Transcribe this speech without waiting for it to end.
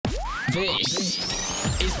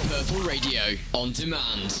This is Purple Radio on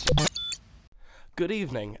demand. Good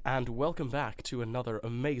evening, and welcome back to another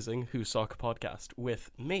amazing Who Sock podcast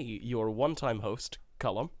with me, your one-time host,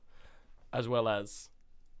 Cullum, as well as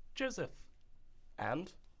Joseph.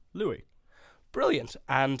 and Louis. Brilliant.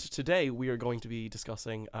 And today we are going to be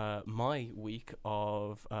discussing my week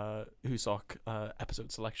of Who Sock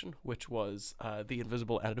episode selection, which was The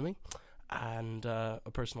Invisible Enemy, and a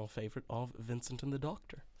personal favorite of Vincent and the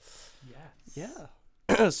Doctor. Yes.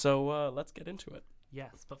 Yeah. So let's get into it.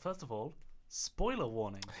 Yes, but first of all, spoiler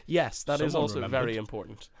warning. Yes, that is Someone also remembered. very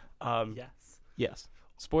important. Yes. Yes.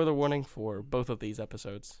 Spoiler warning for both of these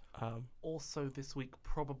episodes. Also, this week,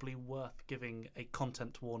 probably worth giving a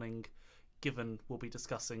content warning, given we'll be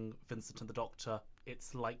discussing Vincent and the Doctor.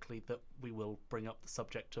 It's likely that we will bring up the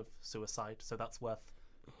subject of suicide, so that's worth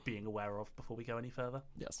being aware of before we go any further.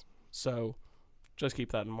 Yes. So just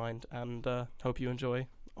keep that in mind, and hope you enjoy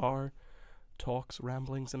our talks,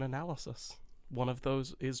 ramblings, and analysis. One of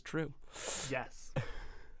those is true. Yes.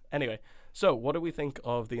 Anyway, so what do we think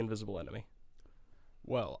of The Invisible Enemy?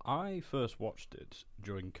 Well, I first watched it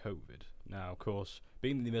during COVID. Now, of course,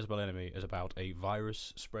 being the Invisible Enemy is about a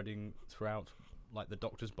virus spreading throughout, like, the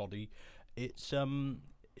Doctor's body. It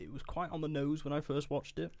was quite on the nose when I first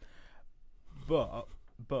watched it, but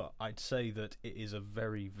I'd say that it is a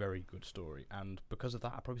very, very good story, and because of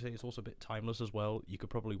that, I'd probably say it's also a bit timeless as well. You could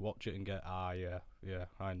probably watch it and get, yeah,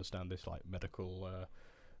 I understand this, like, medical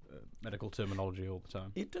terminology all the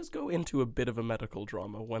time. It does go into a bit of a medical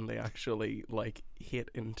drama when they actually, like, hit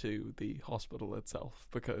into the hospital itself,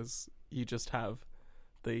 because you just have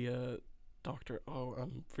the doctor,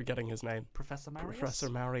 I'm forgetting his name. Professor Marius? Professor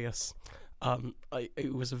Marius.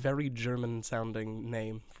 It was a very German-sounding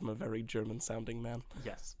name from a very German-sounding man.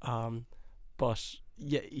 Yes. But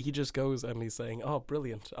yeah, he just goes and he's saying, "Oh,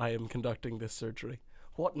 brilliant! I am conducting this surgery.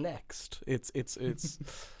 What next?" It's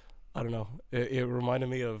I don't know. It reminded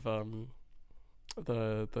me of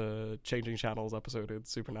the Changing Channels episode in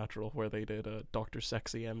Supernatural where they did Dr.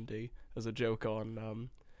 Sexy MD as a joke on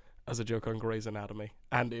Grey's Anatomy,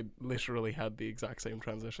 and it literally had the exact same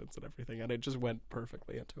transitions and everything, and it just went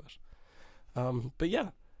perfectly into it. But yeah,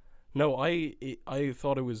 no, I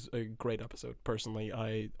thought it was a great episode. Personally,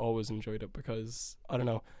 I always enjoyed it because I don't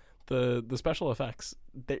know, the special effects.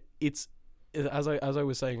 It's as I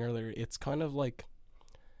was saying earlier, it's kind of like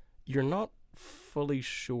you're not fully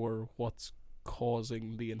sure what's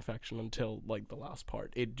causing the infection until like the last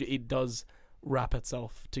part. It does wrap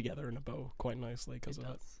itself together in a bow quite nicely because of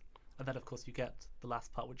it. And then, of course, you get the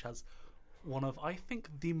last part, which has one of, I think,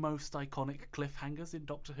 the most iconic cliffhangers in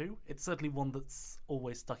Doctor Who. It's certainly one that's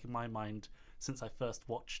always stuck in my mind since I first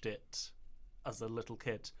watched it as a little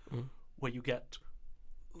kid, where you get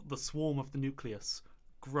the swarm of the nucleus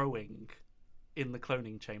growing in the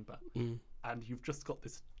cloning chamber, and you've just got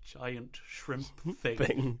this giant shrimp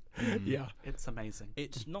thing. Yeah. It's amazing.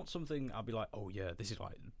 It's not something I'll be like, oh yeah, this is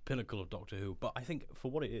like the pinnacle of Doctor Who, but I think for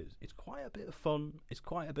what it is, it's quite a bit of fun, it's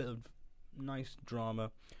quite a bit of nice drama,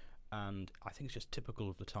 and I think it's just typical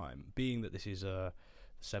of the time. Being that this is the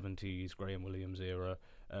 70s, Graham Williams era,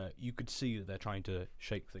 you could see that they're trying to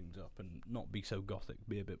shake things up and not be so gothic,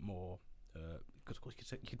 be a bit more, because of course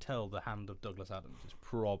you can tell the hand of Douglas Adams is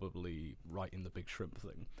probably right in the big shrimp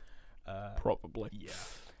thing. Probably. Yeah.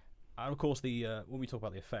 And of course, when we talk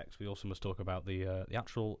about the effects, we also must talk about the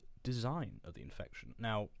actual design of the infection.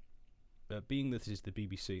 Now, being that this is the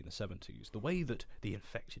BBC in the 70s, the way that the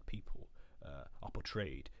infected people are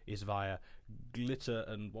portrayed is via glitter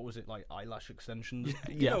and, what was it, like eyelash extensions?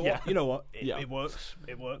 You know what? It works.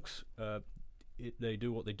 It works. They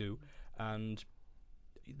do what they do. And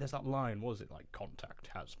there's that line, what was it, like, contact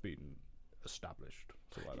has been established.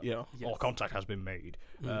 Like Yeah. Yes. Or contact has been made,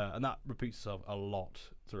 and that repeats itself a lot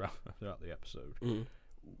throughout the episode.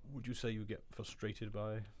 Would you say you get frustrated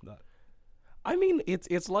by that? I mean,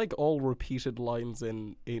 it's like all repeated lines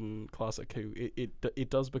in classic Who. It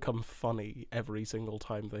does become funny every single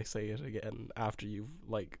time they say it again after you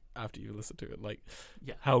listen to it. Like,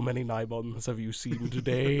 how many Nymons have you seen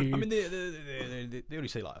today? I mean, they only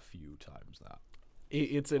say like a few times that.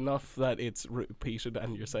 It's enough that it's repeated,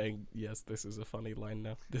 and you're saying, yes, this is a funny line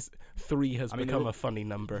now. This 3 has become a funny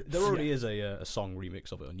number. There already is a song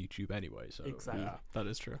remix of it on YouTube anyway. So Exactly. Yeah, that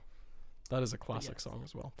is true. That is a classic song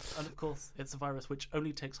as well. And of course, it's a virus which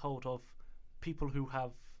only takes hold of people who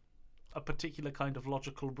have a particular kind of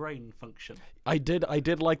logical brain function. I did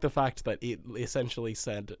like the fact that it essentially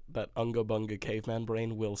said that Unga Bunga caveman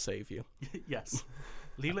brain will save you. Yes.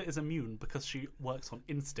 Leela is immune because she works on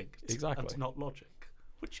instinct and not logic,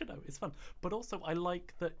 which, you know, is fun. But also I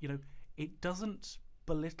like that, you know, it doesn't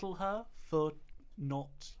belittle her for not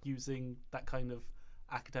using that kind of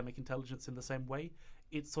academic intelligence in the same way.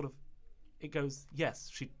 It's sort of, it goes, yes,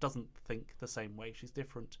 she doesn't think the same way, she's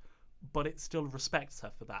different, but it still respects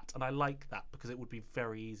her for that. And I like that, because it would be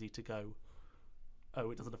very easy to go,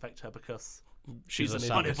 oh, it doesn't affect her because She's an an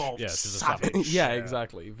idiot. unevolved Yeah, she's a savage. Yeah,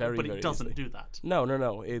 exactly. Very, But very it doesn't easily. do that.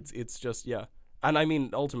 No. It's just, yeah. And I mean,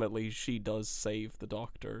 ultimately, she does save the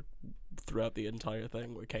Doctor throughout the entire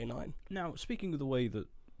thing with K9. Now, speaking of the way that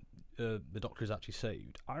the Doctor is actually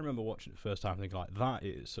saved, I remember watching it the first time thinking, like, that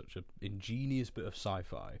is such an ingenious bit of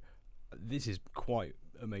sci-fi. This is quite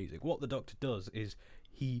amazing. What the Doctor does is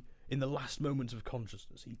he, in the last moments of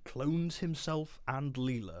consciousness, he clones himself and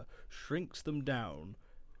Leela, shrinks them down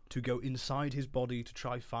to go inside his body to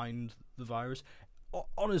try find the virus.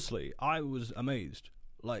 Honestly, I was amazed.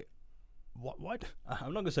 Like, why?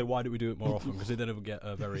 I'm not gonna say why do we do it more often, because then it would get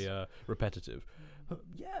very repetitive. But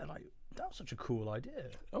yeah, like, that's such a cool idea.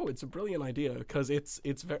 Oh, it's a brilliant idea, because it's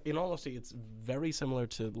very, in all honesty, it's very similar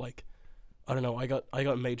to, like, I don't know, I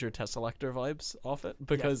got major Tesselector vibes off it,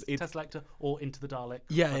 because yes, it's Tesselector or Into the Dalek.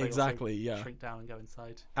 Yeah, where they also exactly, yeah. Shrink down and go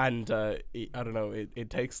inside. and I don't know, it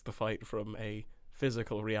takes the fight from a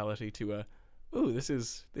physical reality to a, ooh, this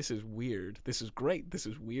is weird, this is great, this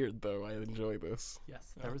is weird though, I enjoy this.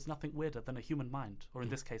 Yes, there is nothing weirder than a human mind, or in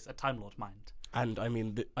this case, a Time Lord mind. And I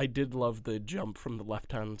mean, I did love the jump from the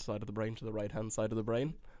left hand side of the brain to the right hand side of the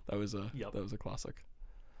brain. That was a Yep. that was a classic.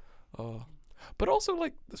 But also,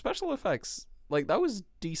 like, the special effects, like, that was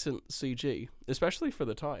decent CG, especially for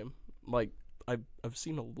the time. Like, I've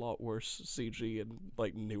seen a lot worse CG in,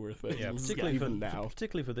 like, newer things. Yeah, particularly even for, now.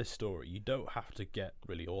 particularly for this story, you don't have to get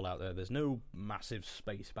really all out there. There's no massive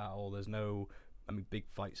space battle. There's no, I mean, big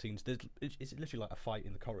fight scenes. It's literally like a fight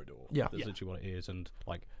in the corridor. Yeah. That's Yeah. literally what it is. And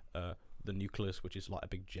like the nucleus, which is like a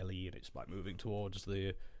big jelly, and it's like moving towards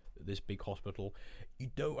this big hospital.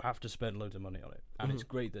 You don't have to spend loads of money on it, and it's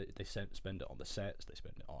great that they spend it on the sets. They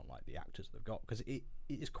spend it on like the actors they've got, because it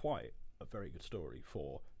is quite a very good story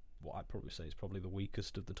for what I'd probably say is probably the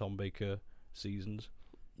weakest of the Tom Baker seasons,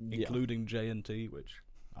 Yeah. including JNT, which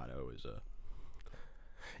I know is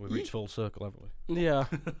we've reached full circle, haven't we? Yeah,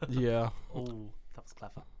 yeah. Oh, that was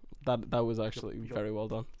clever. That was actually You're- very well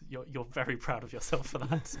done. You're very proud of yourself for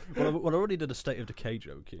that. Well, I already did a State of Decay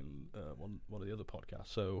joke in one of the other podcasts,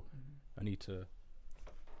 so I need to.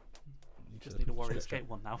 Just need a Warrior stretch Escape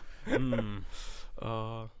one now. out.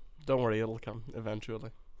 Mm. Don't worry, it'll come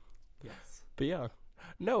eventually. Yes. But yeah,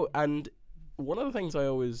 no, and one of the things I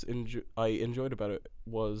always enjoyed about it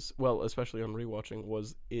was, well, especially on rewatching,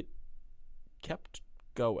 was it kept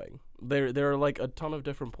going. There are like a ton of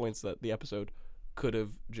different points that the episode could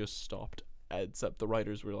have just stopped, except the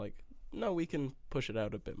writers were like, no, we can push it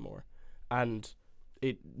out a bit more, and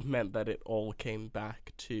it meant that it all came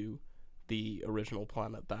back to the original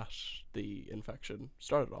planet that the infection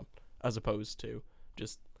started on, as opposed to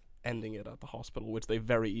just ending it at the hospital, which they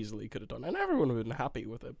very easily could have done, and everyone would have been happy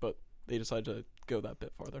with it, but they decided to go that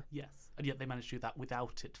bit farther. Yes. And yet they managed to do that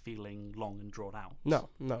without it feeling long and drawn out. No,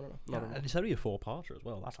 not Yeah, at all. and it's only a 4-parter as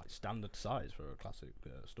well. That's like standard size for a classic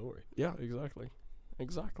story. Yeah, exactly.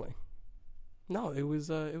 No, it was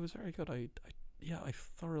very good. I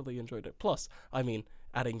thoroughly enjoyed it. Plus, I mean,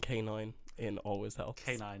 adding K9 in always helps.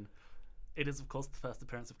 K9. It is, of course, the first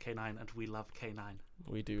appearance of K9, and we love K9.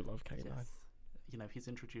 We do love K9. Yes. You know, he's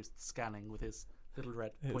introduced scanning with his little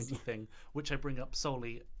red His- pointy thing, which I bring up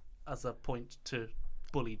solely as a point to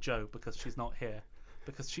bully Jo because she's not here.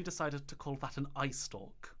 Because she decided to call that an eye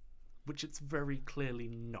stalk, which it's very clearly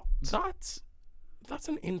not. That's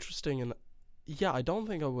an interesting, and yeah, I don't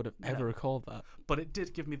think I would have ever No. called that. But it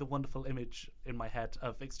did give me the wonderful image in my head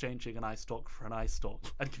of exchanging an eye stalk for an eye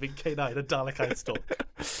stalk and giving K9 a Dalek eye stalk.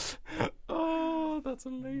 Oh, that's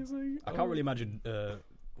amazing. I can't really imagine.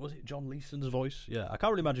 Was it John Leeson's voice? Yeah, I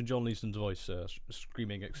can't really imagine John Leeson's voice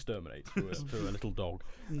screaming "exterminate" through a little dog.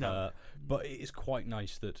 No. But it is quite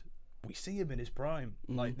nice that we see him in his prime.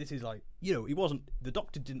 Like, this is like, you know, he wasn't. The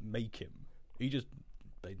Doctor didn't make him. He just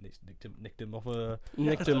they nicked him off a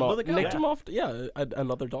Nicked him off. another guy. Nicked him off. Yeah,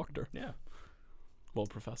 another doctor. Yeah. Well,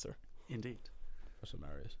 professor. Indeed. Professor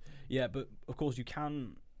Marius. Yeah, but of course you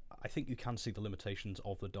can. I think you can see the limitations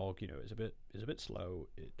of the dog. You know, it's a bit slow.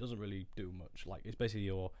 It doesn't really do much. Like, it's basically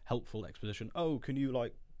your helpful exposition. Oh, can you,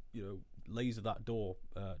 like, you know, laser that door,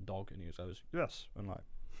 dog? And he goes, yes. And like,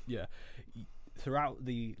 yeah. Throughout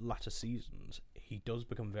the latter seasons, he does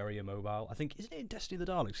become very immobile. I think, isn't it in Destiny of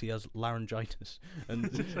the Daleks? He has laryngitis, and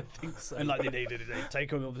I think so. and like they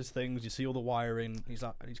take him off his things. You see all the wiring. He's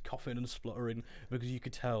like, and he's coughing and spluttering because you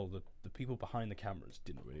could tell that the people behind the cameras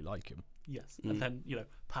didn't really like him. Yes. And then, you know,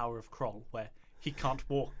 Power of Kroll, where he can't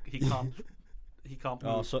walk, he can't he can't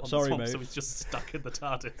move Oh, on the sorry, swamp, mate. so he's just stuck in the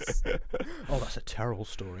TARDIS. Oh, that's a terrible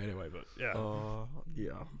story anyway, but yeah.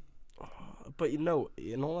 Yeah. But in all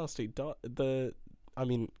honesty, I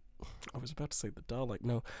mean, I was about to say the Dalek.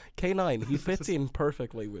 No, K9. He fits in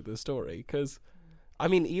perfectly with the story because, I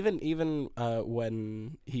mean, even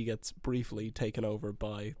when he gets briefly taken over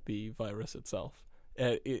by the virus itself,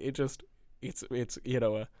 it's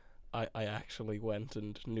I actually went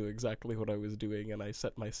and knew exactly what I was doing, and I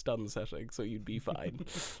set my stun setting so you'd be fine.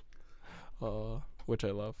 Which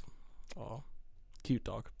I love. Cute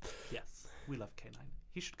dog. Yes, we love K9.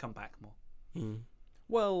 He should come back more.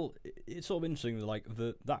 Well, it's sort of interesting that like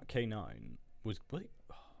that K9 was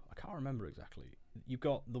I can't remember exactly. You've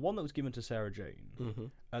got the one that was given to Sarah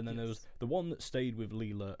Jane, and then there was the one that stayed with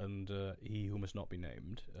Leela and He Who Must Not Be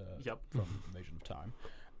Named. From Invasion of Time.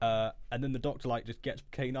 And then the Doctor like just gets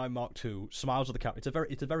K9 Mark II, smiles at the cat. It's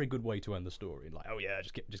a very good way to end the story. Like, oh yeah,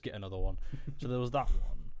 just get another one. So there was that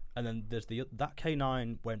one, and then there's that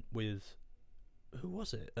K9 went with. Who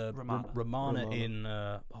was it? Romana in.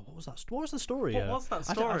 What was that? What was the story? What was that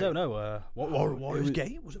story? I don't know. Warriors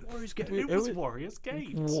Gate? Was it Warriors Gate? It was Warriors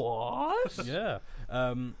Gate. What? Yeah.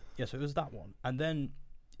 Yeah. So it was that one, and then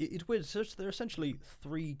it's weird. So there are essentially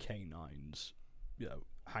 3 K9s,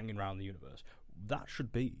 hanging around the universe. That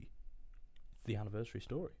should be the anniversary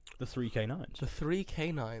story. The 3 K9s. The 3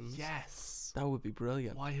 K9s. Yes. That would be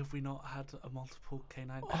brilliant. Why have we not had a multiple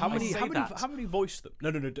K9? How many voiced them?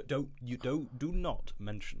 No, do not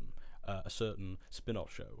mention a certain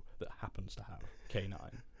spin-off show that happens to have K9.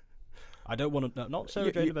 I don't want to. Not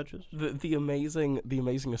Sarah Jane Adventures. The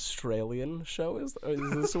amazing Australian show is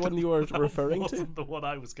this the one you are referring to? That wasn't the one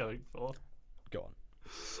I was going for. Go on.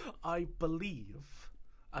 I believe,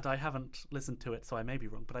 and I haven't listened to it, so I may be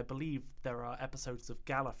wrong, but I believe there are episodes of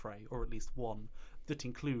Gallifrey, or at least one, that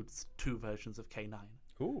includes 2 versions of K9.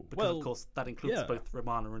 Ooh, Because, of course, that includes both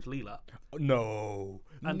Romana and Leela. No.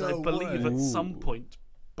 And I believe at some point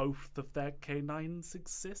both of their K9s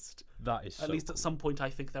exist. That is At least at some point I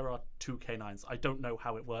think there are 2 K9s. I don't know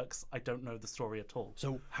how it works. I don't know the story at all.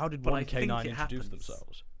 So how did But one I think K9 it introduce happens.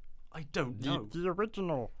 themselves? I don't know. The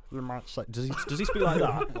original, you might say. Does he speak like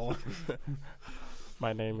that? Or-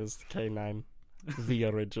 My name is K9, the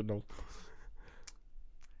original.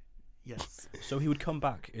 Yes. So he would come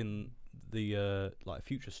back in the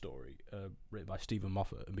future story written by Stephen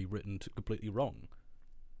Moffat and be written completely wrong.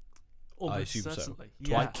 Almost I assume certainly.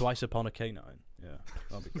 so. Yeah. Twice upon a K9. Yeah,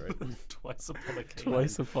 that'd be great. Twice upon a K9.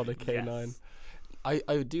 Twice upon a K9. Yes.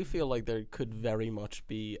 I do feel like there could very much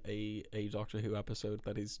be a Doctor Who episode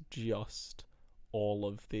that is just all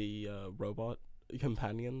of the robot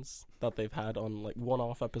companions that they've had on like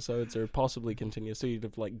one-off episodes or possibly continuous. So you'd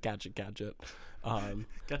have like Gadget, Gadget,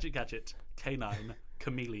 K9,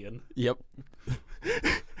 Chameleon. Yep.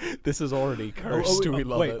 This is already cursed. We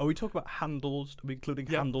love wait, it. are we talking about handles? Are we including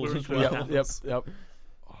Yep, handles we're as including well? handles. Yep.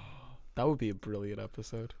 Oh, that would be a brilliant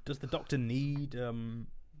episode. Does the Doctor need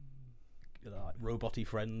like robot-y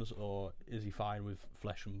friends, or is he fine with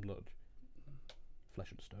flesh and blood?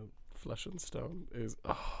 Flesh and stone. Flesh and Stone is.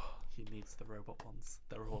 He needs the robot ones.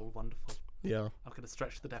 They're all wonderful. Yeah. I'm going to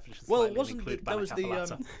stretch the definition Well, slightly wasn't and include there was the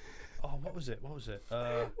Banner oh, what was it?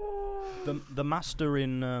 The master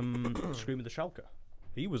in Scream of the Shalka.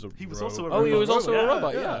 He was also a Oh, he robot. was also a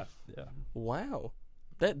robot. Yeah. Wow.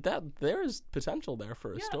 That there is potential there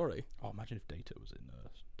for a Yeah. story. Oh, imagine if Data was in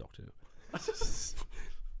Doctor Who.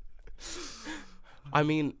 I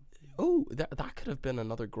mean, that could have been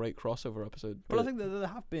another great crossover episode. But I think that there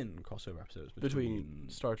have been crossover episodes between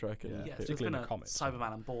Star Trek and Yes, Who. there's particularly been in a the comics.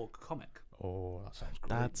 Cyberman and Borg comic. Oh, that sounds great.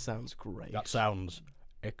 That sounds great. That sounds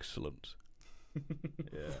excellent.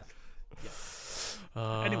 Yeah.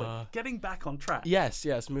 Anyway, getting back on track.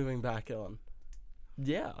 Yes, moving back on.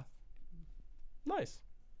 Yeah. Nice.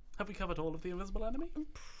 Have we covered all of the Invisible Enemy?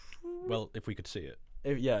 Well, if we could see it.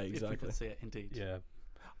 Yeah, If we exactly. could see it, indeed. Yeah.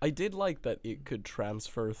 I did like that it could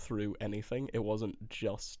transfer through anything. It wasn't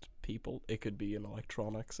just people. It could be in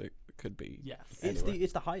electronics. It could be. Yes. Anyway.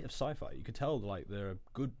 It's the height of sci-fi. You could tell like there are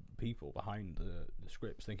good people behind the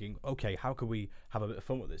scripts thinking, okay, how can we have a bit of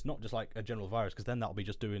fun with this? Not just like a general virus, because then that'll be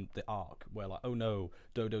just doing the arc where like, oh no,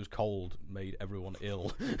 Dodo's cold made everyone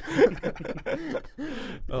ill.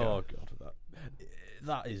 Oh god,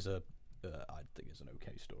 that is I think it's an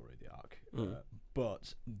okay story, the arc.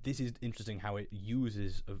 But this is interesting how it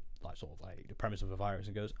uses like sort of like the premise of a virus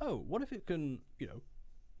and goes, oh, what if it can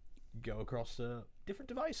go across different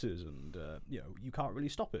devices and you can't really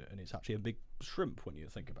stop it, and it's actually a big shrimp when you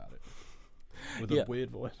think about it with a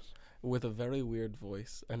weird voice. with a very weird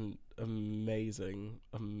voice and amazing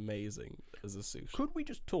as a suit. Could we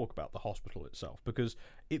just talk about the hospital itself? Because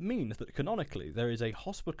it means that canonically there is a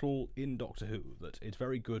hospital in Doctor Who that is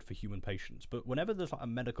very good for human patients. But whenever there's like a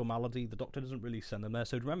medical malady, the Doctor doesn't really send them there.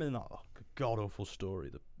 So remember in that god awful story,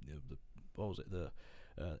 the what was it, the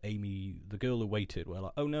Amy, the girl who waited, where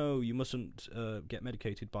like, oh no, you mustn't get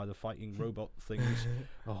medicated by the fighting robot things.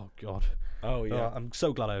 Oh god. Oh yeah. I'm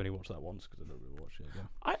so glad I only watched that once because I don't really watch it again.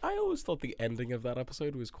 I always thought the ending of that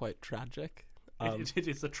episode was quite tragic. It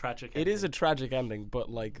is a tragic. It is a tragic ending, but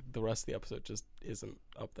like the rest of the episode just isn't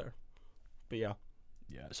up there. But yeah.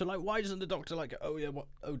 Yeah. So like, why doesn't the Doctor like? Oh yeah. What?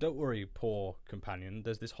 Oh, don't worry, poor companion.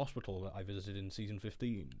 There's this hospital that I visited in season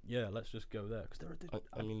 15. Yeah, let's just go there because there are.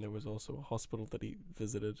 I mean, there was also a hospital that he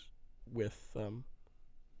visited with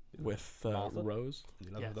Martha? Rose The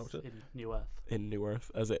 11th Doctor. in New Earth. in New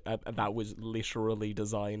Earth, as that was literally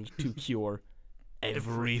designed to cure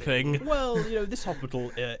everything. Well, this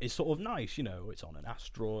hospital is sort of nice. It's on an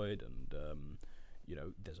asteroid, and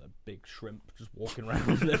there's a big shrimp just walking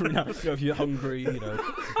around every now and then. If you're hungry,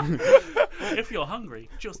 If you're hungry,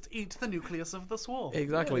 just eat the nucleus of the swarm.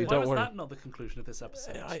 Exactly. Why Don't was worry. that not the conclusion of this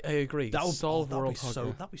episode? I agree. Solve world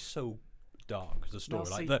hunger. That'd be so dark as a story.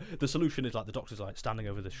 Now, Like the solution is like the Doctor's like standing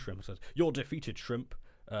over this shrimp and says, "You're defeated, shrimp.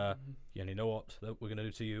 Yeah, and you know what we're gonna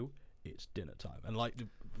do to you? It's dinner time." And like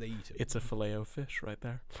they eat it. It's a filet-o-fish right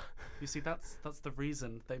there. You see, that's the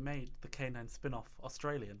reason they made the K9 spin-off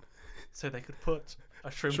Australian, so they could put a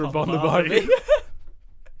shrimp on the Barbie.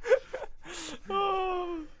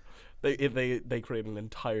 Oh. They created an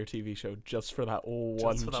entire TV show just for that one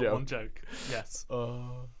Just for joke. that one joke. Yes.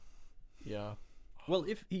 Yeah. Well,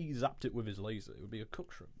 if he zapped it with his laser, it would be a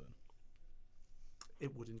cook shrimp then.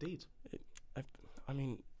 It would indeed. I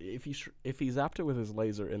mean, if he zapped it with his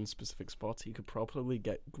laser in specific spots, he could probably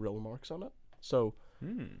get grill marks on it. So,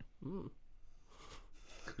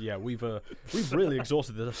 Yeah, we've really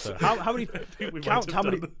exhausted this episode. How many count how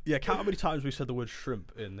many times we said the word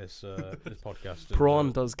shrimp in this this podcast? And,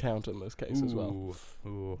 prawn does count in this case as well.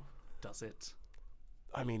 Ooh. Does it?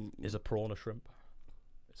 I mean, Is a prawn a shrimp?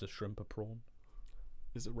 Is a shrimp a prawn?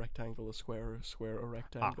 is a rectangle a square, or a square a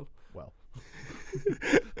rectangle? Well,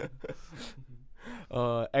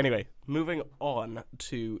 Anyway, moving on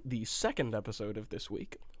to the second episode of this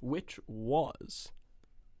week, which was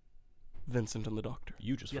Vincent and the Doctor.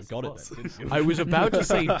 you just Yes, forgot it it was. then, didn't you? I was about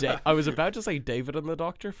to say David and the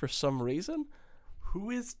Doctor for some reason. Who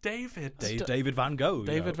is David? David Van Gogh.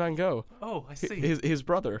 David Van Gogh, Oh, I see. his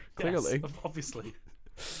brother, Yes, clearly obviously.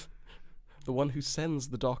 the one who sends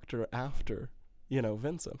the Doctor after,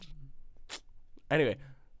 Vincent. Anyway,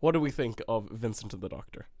 what do we think of Vincent and the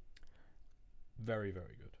Doctor? Very,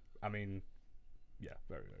 very good. I mean, yeah,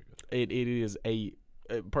 very, very good. It is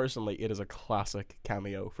personally, it is a classic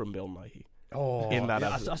cameo from Bill Nighy. Oh, In that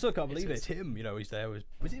I episode. still can't believe It it's him. He's there with.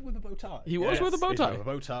 Was it with a bow tie? He was with a bow He's tie. with a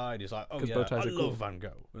bow tie, and he's like, "Oh 'Cause yeah, bow ties I are love cool. Van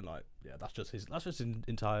Gogh." And like, yeah, that's just his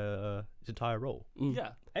entire role. Mm. Yeah.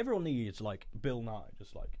 Everyone needs like Bill Nye,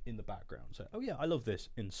 just like in the background, say, "Oh yeah, I love this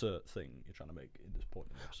insert thing you're trying to make in this point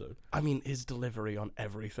in the episode." I mean, his delivery on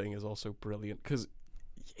everything is also brilliant because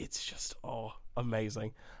it's just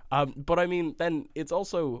amazing. But I mean, then it's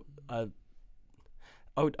also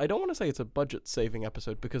I don't want to say it's a budget-saving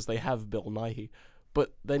episode because they have Bill Nighy,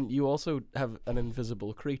 but then you also have an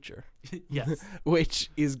invisible creature, Yes.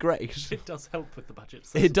 which is great. It does help with the budget.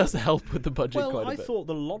 It does help with the budget Well, quite a I bit. thought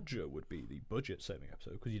the Lodger would be the budget-saving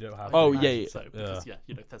episode because you don't have. Oh, Imagine yeah, yeah. So,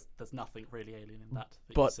 because, there's nothing really alien in that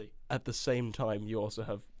you But see. at the same time, you also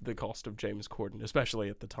have the cost of James Corden, especially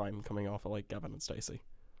at the time coming off of like Gavin and Stacey.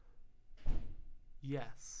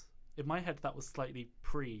 Yes. In my head, that was slightly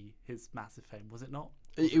pre his massive fame, was it not?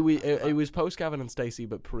 It was post Gavin and Stacey,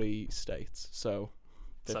 but pre States, so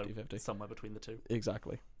 50-50. So, somewhere between the two.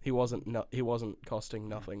 Exactly. He wasn't costing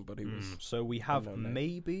nothing, but he was So we have Unknown name.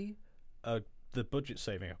 maybe the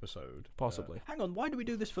budget-saving episode. Possibly. Hang on, why do we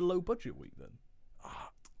do this for low budget week then?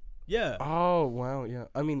 Yeah. Oh wow, yeah.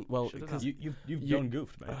 I mean, well, Should've because done. You've you- done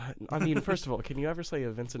goofed, mate. I mean, first of all, can you ever say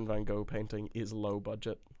a Vincent Van Gogh painting is low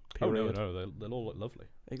budget? Period. Oh no, they'll all look lovely.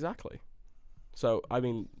 Exactly. So I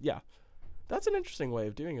mean, yeah, that's an interesting way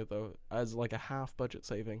of doing it though, as like a half budget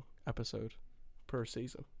saving episode per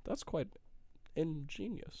season. That's quite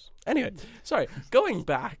ingenious. Anyway, sorry. Going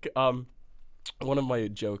back, one of my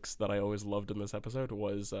jokes that I always loved in this episode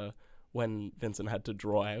was when Vincent had to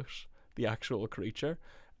draw out the actual creature,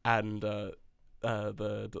 and the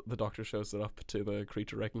Doctor shows it up to the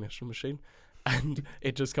creature recognition machine, and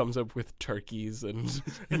it just comes up with turkeys and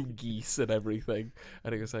geese and everything,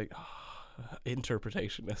 and it was like,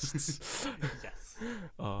 interpretationists. Yes.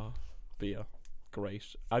 But yeah,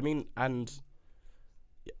 great. I mean, and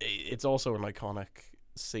it's also an iconic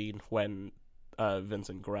scene when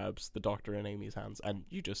Vincent grabs the Doctor in Amy's hands, and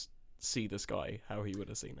you just see the sky how he would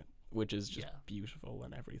have seen it, which is just beautiful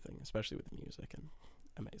and everything, especially with the music, and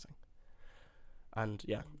amazing. And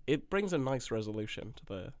yeah, it brings a nice resolution to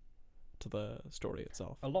the story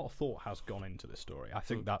itself. A lot of thought has gone into this story. I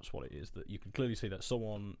think that's what it is, that you can clearly see that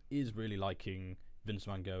someone is really liking Vince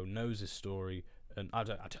Van Gogh, knows his story, and I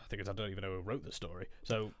don't even know who wrote the story.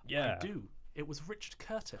 So yeah, I do. It was Richard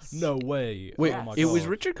Curtis. No way. Wait, Yes. Oh my it was God.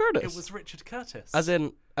 Richard Curtis. It was Richard Curtis. as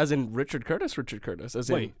in Richard Curtis,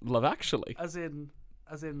 as Wait. in Love Actually. As in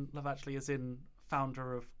Love Actually, as in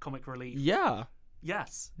founder of Comic Relief. Yeah,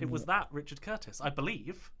 Yes, it was that Richard Curtis, I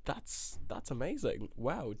believe. that's amazing.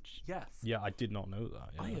 Wow, Yes. Yeah, I did not know that.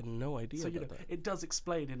 Yeah. I had no idea So about that. it does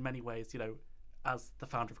explain in many ways, as the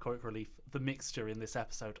founder of Comic Relief, the mixture in this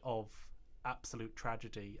episode of absolute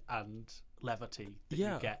tragedy and levity that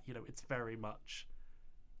Yeah. you get. It's very much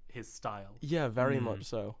his style. Yeah, very much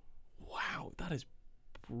so. Wow, that is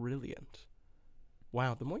brilliant.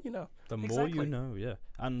 Wow, the more you know. The more Exactly. you know, yeah.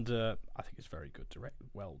 And I think it's very good,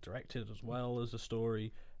 well directed as well as a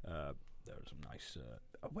story. There are some nice.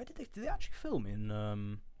 Where did they actually film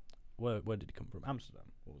in? Where did it come from? Amsterdam,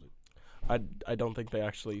 or was it? I don't think they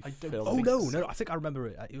actually I don't filmed. think Oh no, so. no! I think I remember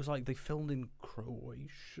it. It was like they filmed in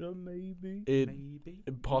Croatia, maybe. It Maybe.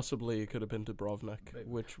 possibly could have been Dubrovnik, Maybe.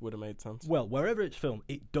 which would have made sense. Well, wherever it's filmed,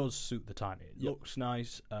 it does suit the time. It Yep. looks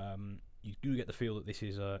nice. You do get the feel that this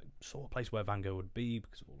is a sort of place where Van Gogh would be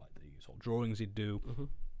because of all like the sort of drawings he'd do. Mhm.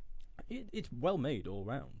 It's well made all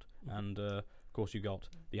round, and of course you got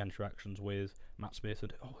the interactions with Matt Smith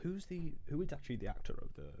and who is actually the actor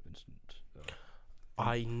of the Vincent.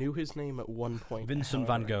 I knew his name at one point. Vincent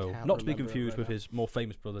however, Van I Gogh, can't not to be remember it confused right with now. his more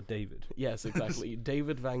famous brother David. Yes, exactly.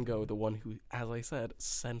 David Van Gogh, the one who, as I said,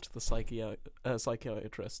 sent the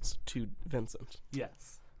psychiatrists to Vincent.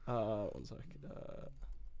 Yes. One sec.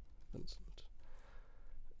 Vincent.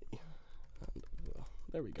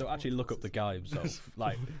 There we go. So actually look up the guy himself.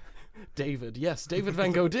 Like, David. Yes, David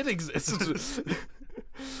Van Gogh did exist.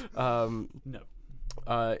 No.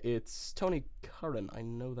 It's Tony Curran. I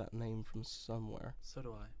know that name from somewhere. So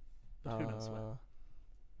do I. But who knows where?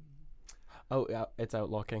 Oh, yeah, it's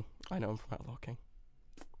Outlocking. I know him from Outlocking.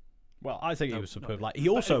 well, I think he No, was no. superb. Like, he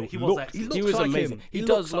also anyway, he was looked. excellent. He, He looks was like amazing. him. He looks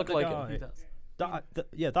does look the like him. guy. He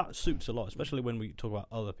does. That suits a lot, especially when we talk about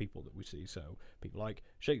other people that we see. So people like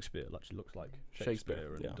Shakespeare actually looks like Shakespeare.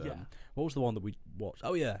 Shakespeare, And, yeah. Yeah. What was the one that we watched?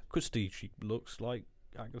 Oh yeah, Christie. She looks like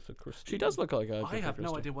Agatha Christie. She does look like a. I have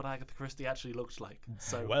no idea what Agatha Christie actually looks like.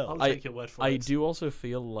 So Well, I'll take your word for I it. do also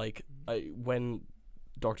feel like when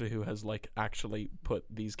Doctor Who has like actually put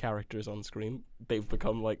these characters on screen, they've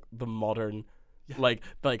become like the modern, like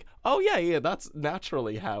oh yeah, that's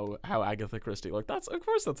naturally how Agatha Christie looked. That's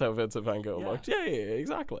how Vincent Van Gogh Yeah. looked. Yeah,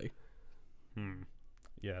 exactly.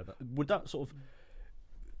 Yeah, would that sort of.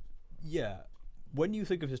 Yeah, when you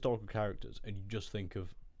think of historical characters and you just think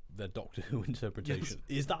of their Doctor Who interpretation,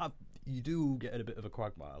 is that you do get in a bit of a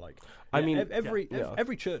quagmire? Like, I yeah, mean,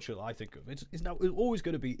 every Churchill I think of, it's now always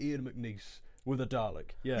going to be Ian McNeice with a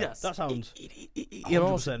Dalek. Yeah, Yes. that sounds You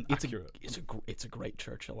know, 100% accurate. it's a great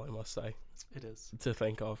Churchill, I must say, It is. to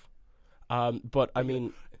think of. But I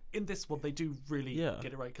mean, In this one, they do really Yeah.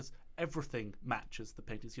 get it right because everything matches the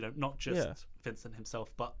paintings. Not just Yeah. Vincent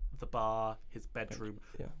himself, but the bar, his bedroom.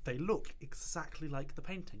 yeah. They look exactly like the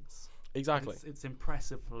paintings. Exactly. It's an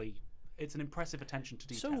impressive attention to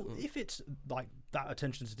detail. So, if it's like that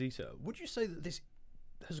attention to detail, would you say that this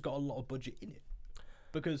has got a lot of budget in it?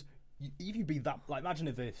 Because if you be that, like, imagine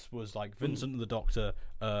if this was like Vincent and the Doctor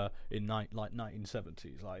in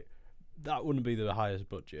 1970s, like that wouldn't be the highest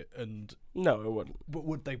budget. And No, it wouldn't. but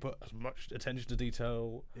would they put as much attention to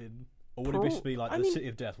detail in? Or would it just be like I the mean- City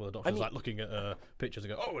of Death, where the Doctor's mean- like looking at pictures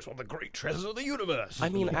and go, "Oh, it's one of the great treasures of the universe." I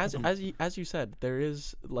mean, as you said, there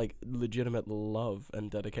is like legitimate love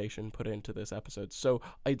and dedication put into this episode. So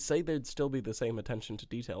I'd say there'd still be the same attention to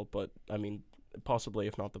detail, but I mean, possibly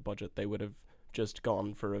if not the budget, they would have just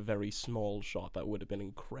gone for a very small shot that would have been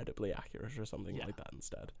incredibly accurate or something Yeah. like that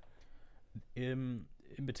instead.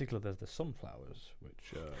 in particular, there's the sunflowers,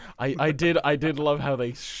 which I did love how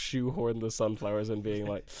they shoehorned the sunflowers and being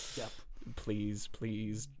like, Yeah. please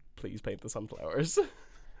paint the sunflowers.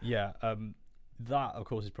 yeah, that of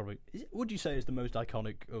course is probably. Would you say is the most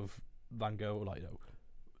iconic of Van Gogh? Like,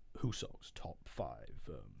 Husok's top 5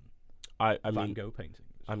 I Van mean, Gogh paintings.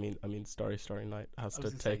 I mean, Starry Night has I to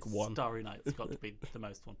was gonna take say one. Starry Night's got to be the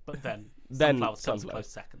most one, but then Then Sunflowers comes a Sunflowers. close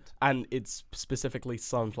second. And it's specifically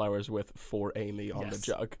sunflowers with 4 Amy on the Yes.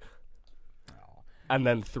 jug. Oh. And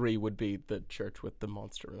then 3 would be the church with the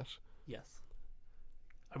monster in it. Yes.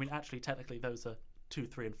 I mean, actually, technically, those are 2,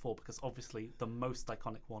 3, and 4 because obviously the most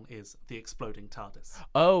iconic one is the exploding TARDIS.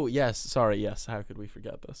 Oh yes, sorry, yes. How could we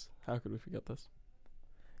forget this?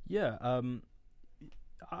 Yeah,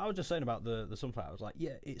 I was just saying about the sunflowers. Like,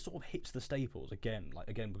 yeah, it sort of hits the staples again. Like,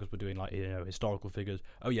 again, because we're doing like historical figures.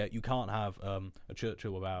 Oh yeah, you can't have a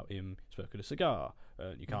Churchill without him smoking a cigar.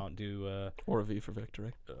 You can't do Or a V for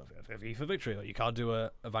Victory. a V for Victory. Like, you can't do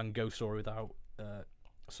a Van Gogh story without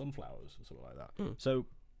sunflowers or something like that. So.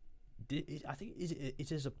 I think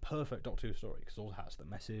it is a perfect Doctor Who story because it all has the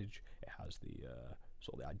message, it has the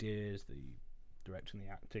sort of the ideas, the direction,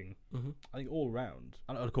 the acting. I think all around,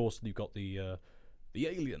 and of course you've got the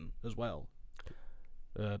alien as well.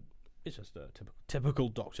 It's just a typical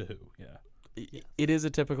Doctor Who. Yeah, It is a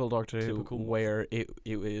typical Doctor Who Typical where it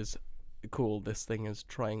is cool. This thing is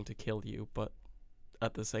trying to kill you, but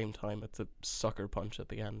at the same time, it's a sucker punch at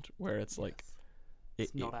the end where it's like.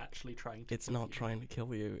 It's not actually trying to. It's kill not you. trying to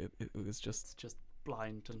kill you. It was just. It's just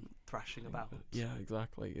blind and thrashing about. Yeah,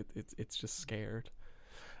 exactly. It's just scared,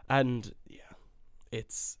 and yeah,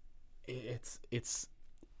 it's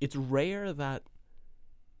rare that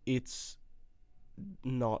it's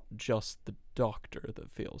not just the Doctor that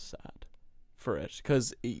feels sad for it,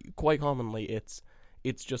 because quite commonly it's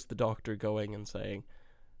just the Doctor going and saying,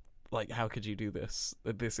 like, how could you do this?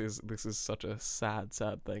 This is such a sad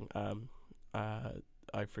thing.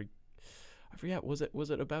 I forget. Was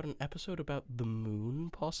it about an episode about the moon,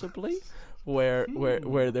 possibly, where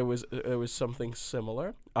there was something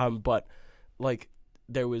similar. But like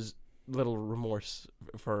there was little remorse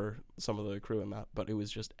for some of the crew in that, but it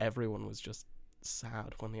was just everyone was just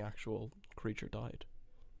sad when the actual creature died,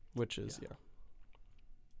 which is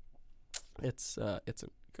it's a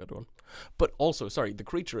good one. But also, sorry, the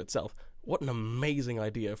creature itself. What an amazing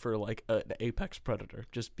idea for like an apex predator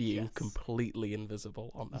just being completely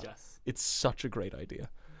invisible on that. Yes. It's such a great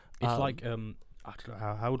idea. it's like I don't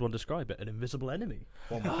know how would one describe it? An invisible enemy.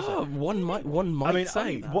 One might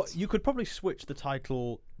say that. What you could probably switch the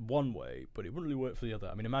title one way, but it wouldn't really work for the other.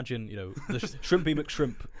 I mean, imagine the Shrimpy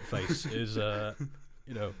McShrimp face is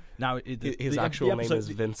now His actual name episode- is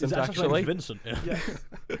Vincent. his actual name Actually, is Vincent. Yeah.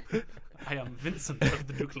 Yes. I am Vincent of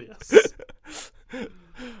the Nucleus.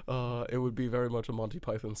 it would be very much a Monty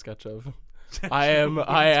Python sketch of I am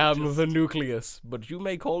the nucleus, but you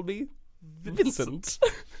may call me Vincent.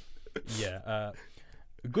 Yeah,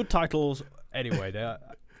 good titles. Anyway,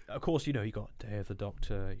 of course, you got Day of the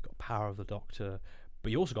Doctor, you got Power of the Doctor,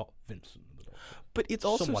 but you also got Vincent the Doctor. But it's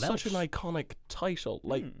also Someone such an else. iconic title.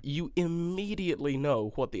 Like, you immediately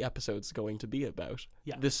know what the episode's going to be about.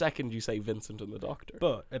 Yeah. The second you say Vincent and the Doctor.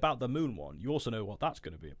 But about the Moon one, you also know what that's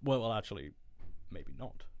going to be. Well, actually, maybe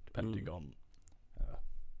not, depending on.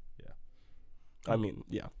 I mean,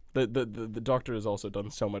 yeah. The Doctor has also done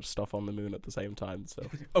so much stuff on the moon at the same time. So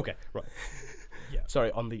Okay, right.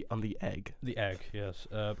 sorry, on the egg. The egg, yes.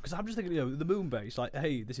 Because I'm just thinking, the moon base, like,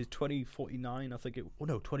 hey, this is 2049, I think it. Oh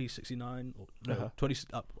no, 2069. Or, no, 20.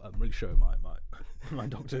 I'm really showing my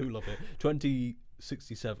Doctor Who love it.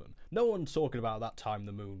 2067. No one's talking about that time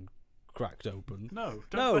the moon cracked open. No,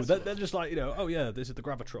 they're just like, oh yeah, this is the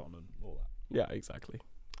gravitron and all that. Yeah, exactly.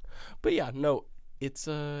 But yeah, no, it's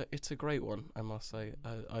a great one, I must say.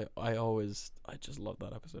 I just love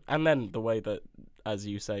that episode. And then the way that, as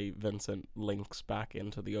you say, Vincent links back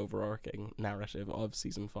into the overarching narrative of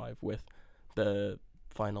season 5 with the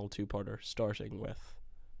final two-parter, starting with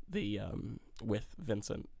the with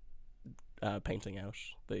Vincent painting out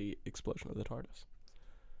the explosion of the TARDIS.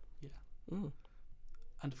 Yeah.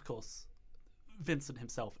 And of course, Vincent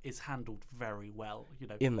himself is handled very well,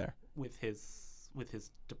 In there. with his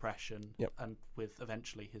depression and with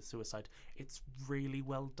eventually his suicide. It's really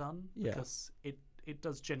well done because it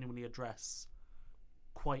does genuinely address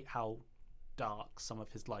quite how dark some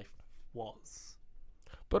of his life was.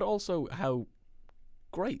 But also how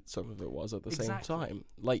great some of it was at the same time.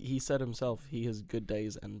 Like he said himself, he has good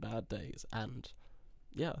days and bad days, and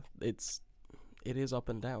yeah, it is up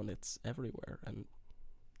and down. It's everywhere, and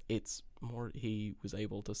it's more he was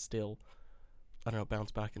able to still, I don't know,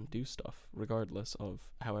 bounce back and do stuff regardless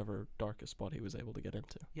of however dark a spot he was able to get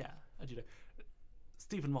into. Yeah, and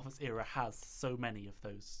Stephen Moffat's era has so many of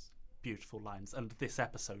those beautiful lines, and this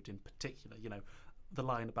episode in particular, the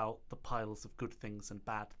line about the piles of good things and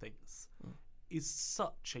bad things is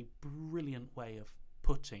such a brilliant way of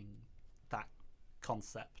putting that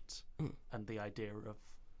concept and the idea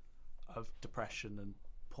of depression and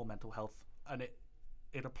poor mental health, and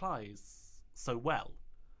it applies so well,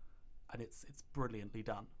 and it's brilliantly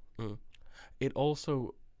done. It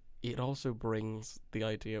also brings the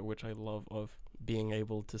idea, which I love, of being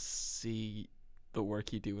able to see the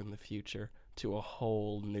work you do in the future to a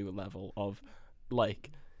whole new level of,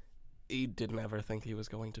 like, he didn't ever think he was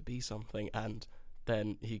going to be something, and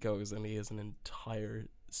then he goes and he has an entire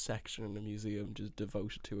section in the museum just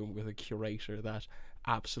devoted to him with a curator that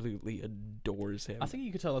absolutely adores him. I think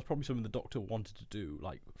you could tell that's probably something the Doctor wanted to do,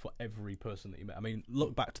 like, for every person that he met. I mean,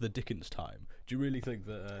 look back to the Dickens time. Do you really think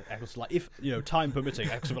that Eccleston, like, if, you know, time permitting,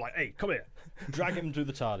 Eccleston would be like, hey, come here, drag him through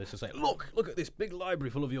the TARDIS and say, look at this big library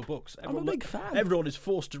full of your books. Everyone, I'm a big fan. Everyone is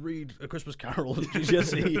forced to read A Christmas Carol at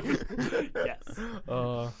GCSE. Yes.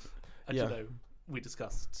 And yeah. you know, we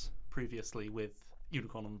discussed previously with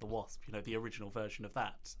Unicorn and the Wasp, you know, the original version of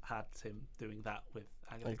that had him doing that with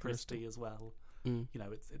Agatha Christie as well. Mm. You know,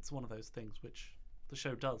 it's one of those things which the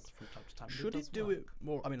show does from time to time. Should it do work. it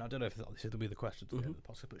more? I mean, I don't know if this will be the question to the end of the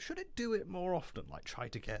podcast, but should it do it more often? Like, try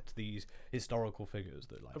to get these historical figures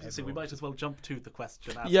that, like, Obviously, we might as well jump to the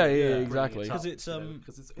question. As Yeah, we yeah, bring it exactly. up, 'Cause it's, you know,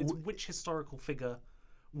 'cause it's which historical figure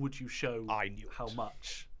would you show I knew how it.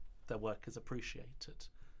 much their work is appreciated?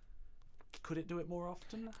 Could it do it more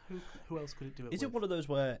often? Who else could it do it Is with? it one of those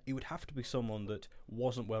where it would have to be someone that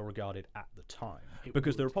wasn't well regarded at the time? It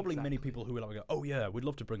Because there are would, probably many exactly. people who would like go, oh yeah, we'd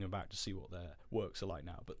love to bring them back to see what their works are like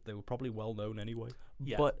now, but they were probably well known anyway.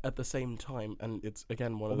 Yeah. But at the same time, and it's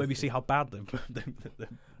again one Or of maybe the see how bad they've.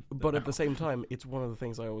 but at the same time, it's one of the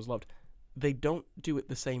things I always loved. They don't do it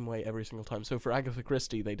the same way every single time. So for Agatha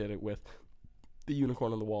Christie, they did it with the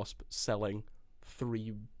Unicorn and the Wasp selling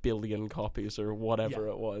 3 billion copies or whatever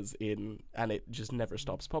Yeah. it was and it just never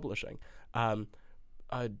stops publishing.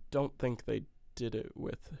 I don't think they did it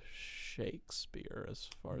with Shakespeare, as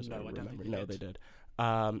far as No, I I don't think remember. they No, did. they did.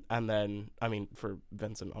 And then, I mean, for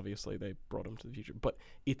Vincent, obviously, they brought him to the future. But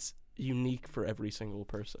it's unique for every single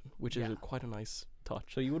person, which is Yeah. quite a nice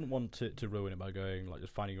touch. So you wouldn't want to ruin it by going, like,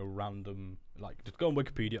 just finding a random, like, just go on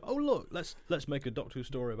Wikipedia. Oh look, let's make a Doctor Who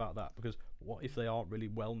story about that, because what if they aren't really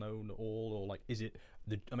well known at all, or like, is it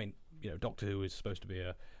I mean, you know, Doctor Who is supposed to be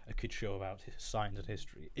a kid show about science and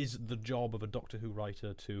history. Is the job of a Doctor Who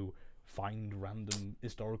writer to find random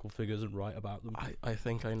historical figures and write about them? I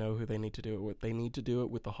think I know who they need to do it with. They need to do it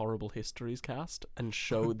with the Horrible Histories cast and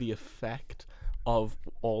show the effect of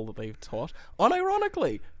all that they've taught.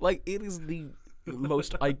 Unironically, like, it is the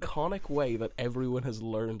most iconic way that everyone has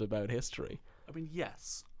learned about history. I mean,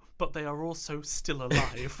 yes, but they are also still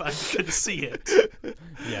alive and can see it.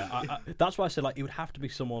 Yeah, that's why I said, like, it would have to be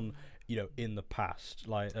someone, you know, in the past,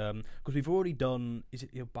 like, because we've already done, is it,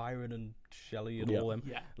 you know, Byron and Shelley and Yeah. all them,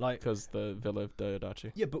 Yeah. like, Because the Villa of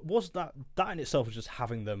Diadachi. yeah, but was that in itself was just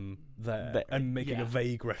having them there, There, and making yeah. a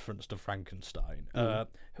vague reference to Frankenstein? Who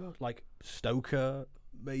else? Like Stoker,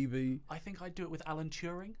 maybe. I think I'd do it with Alan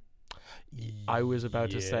Turing. I was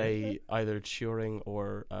about to Yeah. say either Turing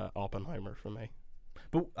or Oppenheimer for me.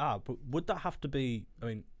 But would that have to be? I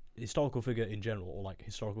mean, historical figure in general, or like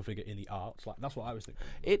historical figure in the arts? Like, that's what I was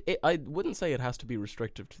thinking. I wouldn't say it has to be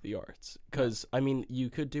restrictive to the arts, because I mean you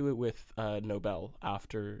could do it with Nobel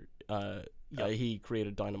after he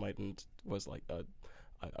created dynamite and was like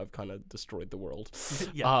I've kind of destroyed the world.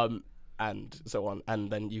 Yeah. And so on,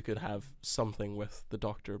 and then you could have something with the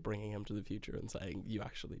Doctor bringing him to the future and saying you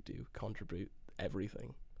actually do contribute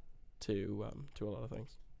everything to a lot of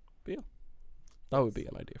things. But yeah, that would be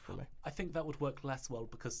an idea for me. I think that would work less well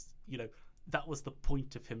because, you know, that was the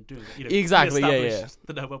point of him doing it. You know, Exactly, he yeah, established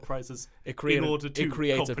the Nobel Prizes It created in order to it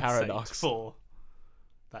creates a compensate paradox. for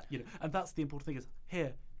that. You know, and that's the important thing is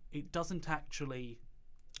here it doesn't actually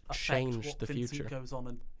affect Change what the Vincent future. goes on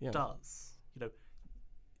and Yeah. does.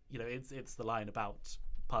 You know, it's the line about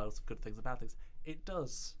piles of good things and bad things. It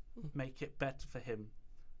does make it better for him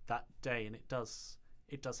that day, and it does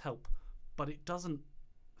help, but it doesn't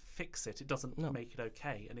fix it. It doesn't No. make it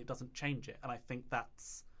okay, and it doesn't change it. And I think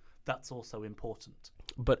that's also important.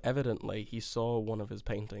 But evidently, he saw one of his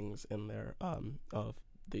paintings in there of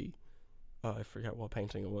the I forget what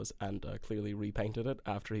painting it was, and clearly repainted it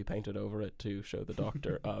after he painted over it to show the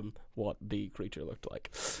Doctor what the creature looked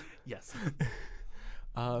like. Yes.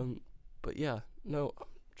 But yeah, no, I'm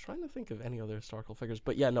trying to think of any other historical figures.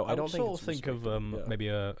 But yeah, no, I don't would think sort it's of think of restricted, yeah. maybe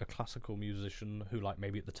a classical musician who, like,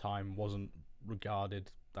 maybe at the time wasn't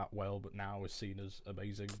regarded that well, but now is seen as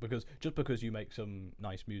amazing. Because just because you make some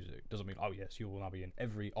nice music doesn't mean, oh yes, you will now be in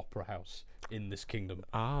every opera house in this kingdom.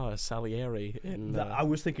 Salieri in. I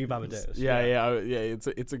was thinking of Amadeus. Yeah.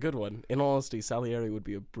 It's a good one. In all honesty, Salieri would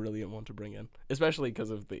be a brilliant one to bring in, especially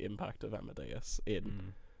because of the impact of Amadeus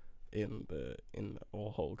in the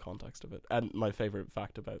whole context of it. And my favorite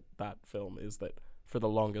fact about that film is that for the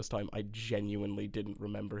longest time I genuinely didn't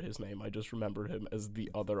remember his name. I just remembered him as the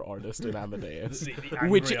other artist in Amadeus, The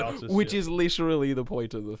which angry artist, which yeah. is literally the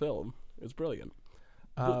point of the film. It's brilliant.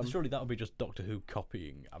 But surely that would be just Doctor Who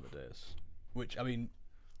copying Amadeus. which I mean,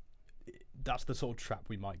 that's the sort of trap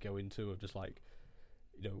we might go into of just like,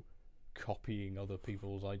 copying other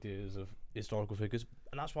people's ideas of historical figures,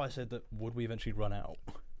 and that's why I said that would we eventually run out?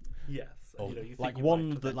 Yes, Of, you think like you one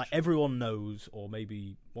might that like eventually. everyone knows, or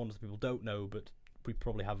maybe ones that people don't know, but we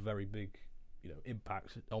probably have very big,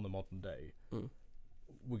 impact on the modern day. Mm.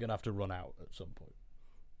 We're gonna have to run out at some point.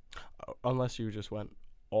 Unless you just went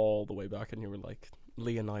all the way back and you were like,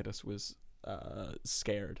 Leonidas was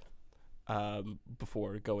scared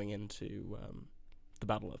before going into the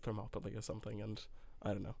Battle of Thermopylae or something, and I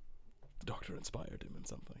don't know, the Doctor inspired him in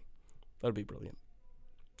something. That'd be brilliant.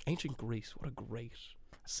 Ancient Greece, what a great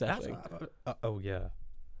setting. Oh yeah,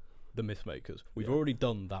 the Mythmakers. We've already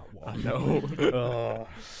done that one. I know.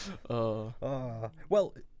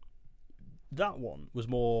 Well, that one was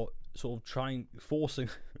more sort of forcing.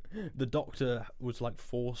 The Doctor was like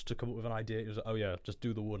forced to come up with an idea. It was like, oh yeah, just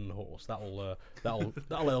do the wooden horse. That'll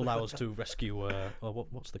allow us to rescue.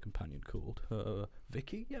 What's the companion called?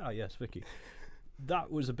 Vicky. Yeah, yes, Vicky.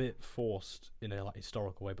 That was a bit forced in a like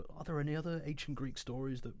historical way. But are there any other ancient Greek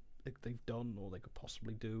stories that they've done or they could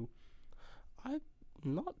possibly do? I'm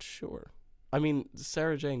not sure. I mean,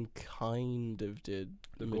 Sarah Jane kind of did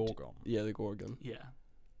The Gorgon. Yeah, the Gorgon. Yeah.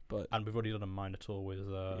 But And we've already done a Minotaur with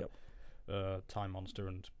Time Monster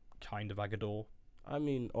and kind of Agador. I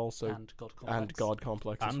mean, also And God Complex. and God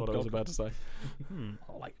Complex is And what I was God about to say.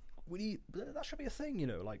 Like we need that should be a thing,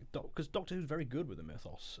 like because Doctor Who's very good with the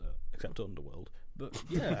mythos, except Underworld. But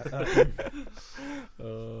yeah,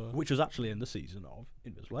 which was actually in the season of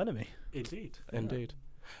Invisible Enemy. Indeed. Indeed.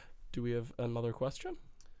 Do we have another question?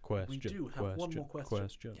 Question. do have one more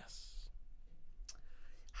question. Yes.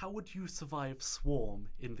 How would you survive Swarm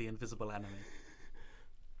in The Invisible Enemy?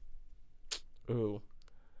 Ooh.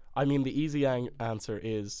 I mean, the easy answer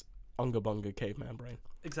is Unga Bunga Caveman Brain.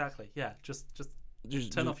 Exactly. Yeah. Just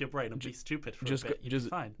Just turn off your brain and be stupid for a just bit. You'll be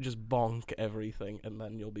fine. Just bonk everything and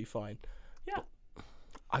then you'll be fine. Yeah.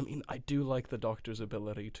 I mean, I do like the Doctor's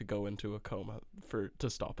ability to go into a coma to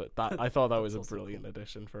stop it. That I thought that was a also brilliant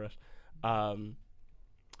addition for it. How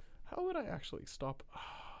would I actually stop?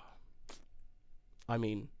 I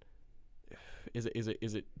mean, is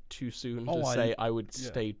it too soon to say I would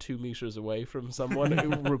stay 2 meters away from someone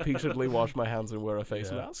who repeatedly wash my hands and wear a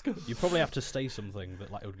face mask? You probably have to say something that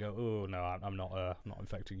like it would go, oh no, I'm not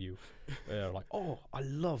infecting you. Like, oh, I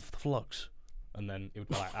love the flux. And then it would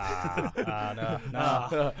be like,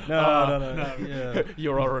 no. Yeah.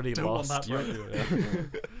 You're already Don't want lost. that,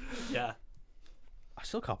 right? Yeah. I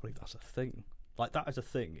still can't believe that's a thing. Like that is a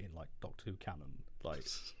thing in like Doctor Who canon. Like,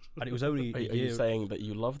 and it was only Are a you year. saying that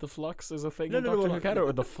you love the flux as a thing No, in no, no, Doctor Who like- canon,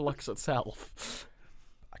 or the flux itself?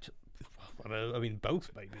 I mean,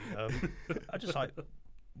 both maybe. I just like,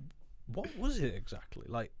 what was it exactly?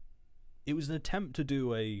 Like, it was an attempt to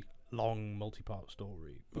do a long multi-part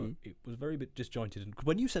story, but it was very bit disjointed. And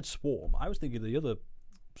when you said Swarm, I was thinking of the other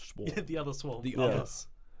Swarm. Yeah, the other Swarm. The Yeah.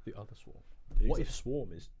 other Swarm. What if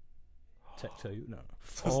Swarm is Tecteun? No.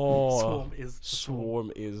 Oh, Swarm is the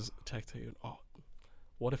Swarm is Tecteun. Oh,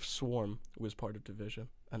 what if Swarm was part of Division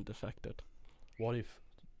and defected? What if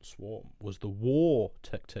Swarm was the War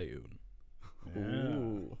Tecteun?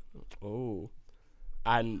 Ooh, oh,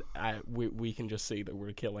 and we can just see that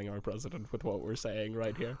we're killing our president with what we're saying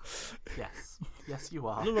right here. Yes, you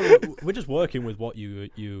are. No, we're just working with what you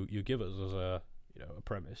give us as a a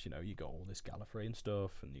premise. You got all this Gallifreyan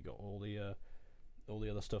stuff, and you got all the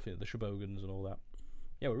other stuff, the Shobogans and all that.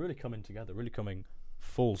 Yeah, we're really coming together, really coming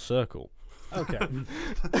full circle. Okay,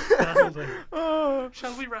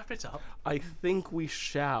 Shall we wrap it up? I think we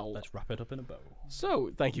shall. let's wrap it up in a bow.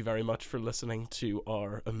 So, thank you very much for listening to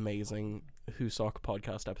our amazing Whosock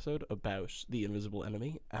podcast episode about the Invisible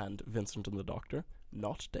Enemy and Vincent and the Doctor,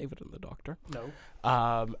 not David and the Doctor. No.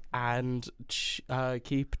 And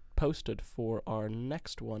keep posted for our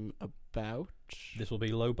next one about... This will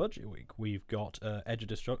be low budget week. We've got Edge of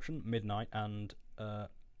Destruction, Midnight, and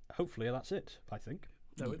hopefully that's it. I think.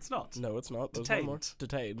 No, it's not. No, it's not. There's one more. The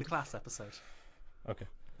Detained. class episode. Okay.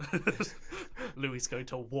 Louis going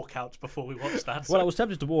to walk out before we watch that. Well, I was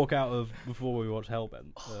tempted to walk out of before we watched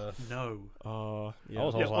Hellbent. No. Yeah. I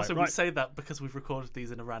was Yeah, like, also, we right. say that because we've recorded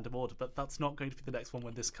these in a random order, but that's not going to be the next one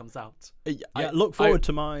when this comes out. Look forward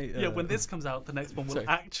to my. Yeah, when this comes out, the next one will Sorry.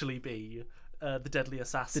 actually be The Deadly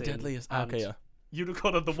Assassin. The Deadliest... and Okay, yeah.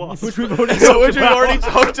 Unicorn and the Wasp. Which we've already Which we've already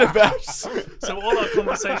talked about. So all our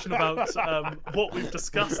conversation about what we've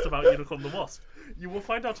discussed about Unicorn and the Wasp, you will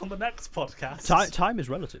find out on the next podcast. time is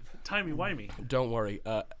relative. Timey-wimey. Don't worry.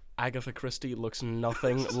 Agatha Christie looks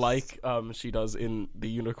nothing like she does in The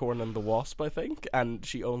Unicorn and the Wasp, I think, and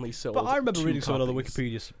she only sold But I remember 2 reading someone on the copies.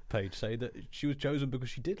 Wikipedia page say that she was chosen because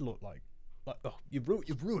she did look like Like, oh, you've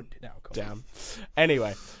ruined it now. Colin. Damn.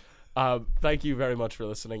 Anyway, thank you very much for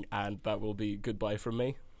listening, and that will be goodbye from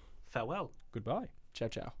me. Farewell. Goodbye. Ciao,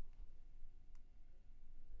 ciao.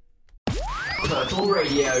 Purple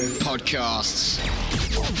Radio Podcasts.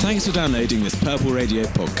 Thanks for downloading this Purple Radio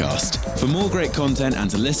podcast. For more great content and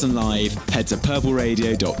to listen live, head to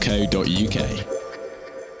purpleradio.co.uk.